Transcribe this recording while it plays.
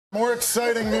More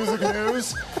exciting music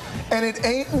news, and it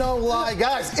ain't no lie,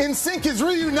 guys. Nsync is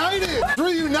reunited!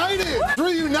 Reunited!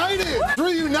 Reunited!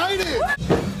 Reunited!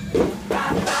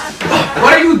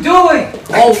 What are you doing?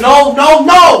 Oh,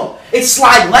 no! It's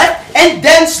slide left and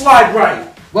then slide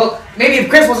right. Well, maybe if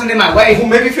Chris wasn't in my way. Well,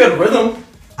 maybe if you had rhythm.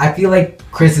 I feel like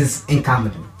Chris is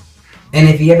incompetent. And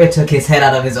if he ever took his head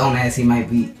out of his own ass, he might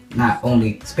be not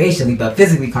only spatially, but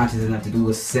physically conscious enough to do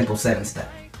a simple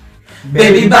 7-step.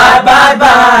 Baby, bye.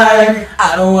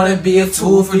 I don't want to be a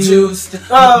tool for Jews.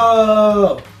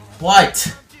 Oh!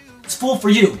 What? It's fool for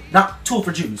you, not tool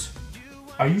for Jews.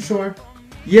 Are you sure?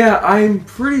 Yeah, I'm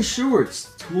pretty sure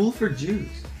it's tool for Jews.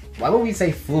 Why would we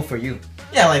say fool for you?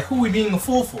 Yeah, like who are we being a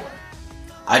fool for?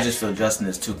 I just feel Justin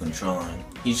is too controlling.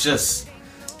 He's just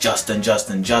Justin.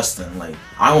 Like,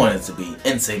 I want it to be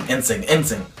Nsync.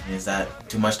 Is that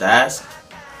too much to ask?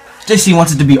 JC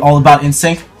wants it to be all about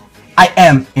Nsync. I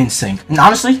am Nsync. And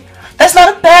honestly, that's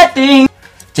not a bad thing.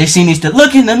 JC needs to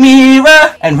look in the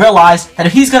mirror and realize that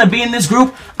if he's gonna be in this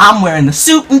group, I'm wearing the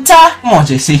suit and tie. Come on,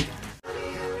 JC.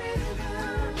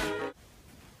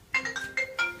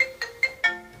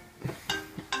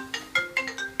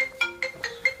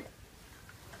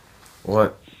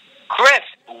 What? Chris,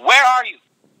 where are you?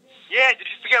 Yeah, did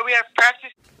you forget we have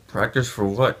practice? Practice for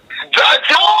what? The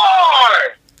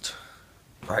door!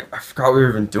 I forgot we were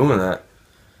even doing that.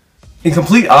 In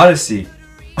complete honesty,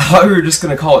 I thought we were just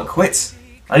gonna call it quits.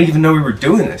 I didn't even know we were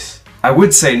doing this. I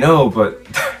would say no, but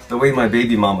the way my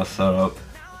baby mama set up.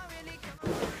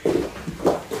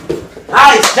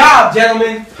 Nice job,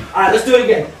 gentlemen. Alright, let's do it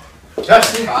again.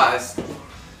 Justin, guys,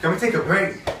 can we take a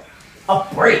break? A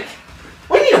break?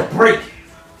 What do you need a break?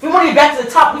 If we want to get back to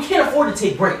the top, we can't afford to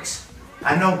take breaks.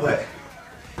 I know, but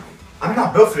I'm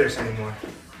not built for this anymore.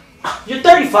 You're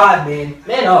 35, man.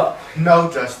 Man up.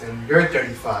 No, Justin, you're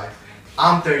 35.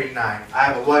 I'm 39. I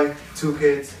have a wife, 2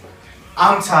 kids.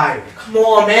 I'm tired. Come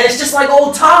on, man. It's just like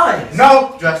old times.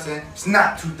 No, Justin, it's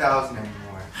not 2000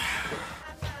 anymore.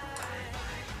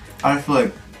 I feel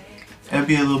like it'd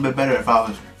be a little bit better if I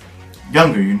was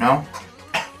younger, you know?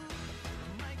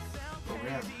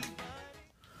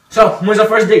 So, when's our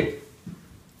first date?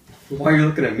 Why are you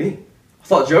looking at me? I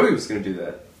thought Joey was gonna do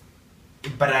that.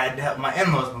 But I had to help my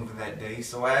in-laws move that day,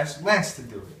 so I asked Lance to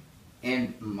do it.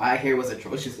 And my hair was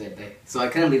atrocious that day, so I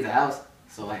couldn't leave the house,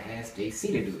 so I asked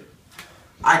JC to do it.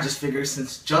 I just figured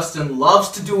since Justin loves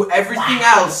to do everything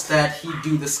else that he'd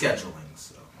do the scheduling,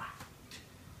 so.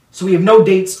 So we have no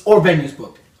dates or venues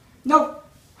booked? Nope.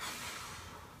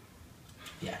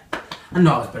 Yeah. I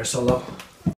know I was better solo.